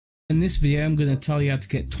In this video I'm going to tell you how to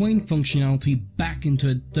get Twain functionality back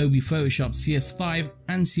into Adobe Photoshop CS5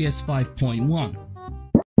 and CS 5.1.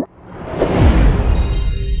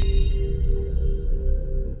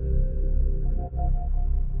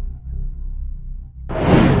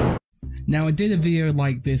 Now I did a video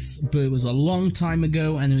like this, but it was a long time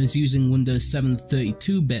ago and it was using Windows 7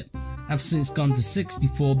 32-bit. I've since gone to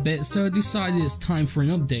 64-bit, so I decided it's time for an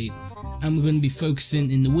update, and we're going to be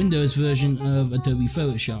focusing in the Windows version of Adobe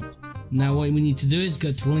Photoshop. Now what we need to do is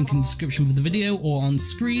go to the link in the description for the video or on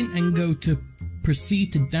screen and go to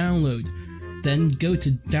proceed to download. Then go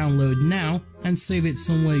to download now and save it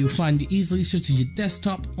somewhere you'll find it easily, such as your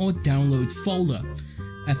desktop or download folder.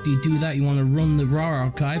 After you do that, you want to run the RAR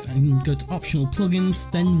archive and go to optional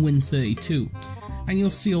plugins, then Win32. And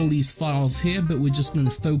you'll see all these files here, but we're just going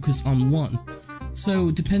to focus on one.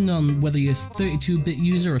 So depending on whether you're a 32-bit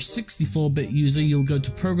user or 64-bit user, you'll go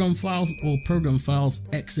to Program Files or Program Files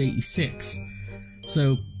x86.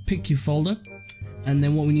 So pick your folder, and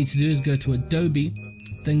then what we need to do is go to Adobe,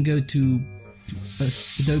 then go to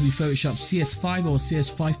Adobe Photoshop CS5 or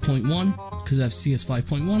CS 5.1, because I have CS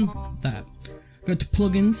 5.1, that. Go to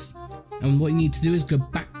Plugins, and what you need to do is go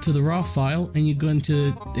back to the RAR file, and you're going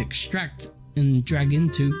to extract and drag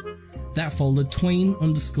into that folder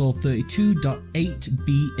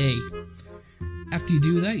Twain_32.8BA. After you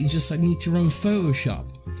do that, you just need to run Photoshop,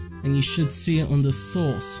 and you should see it under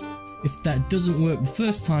Source. If that doesn't work the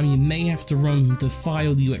first time, you may have to run the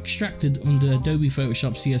file you extracted under Adobe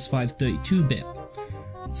Photoshop CS5 32-bit.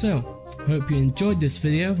 So, I hope you enjoyed this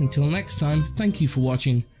video. Until next time, thank you for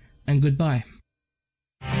watching, and goodbye.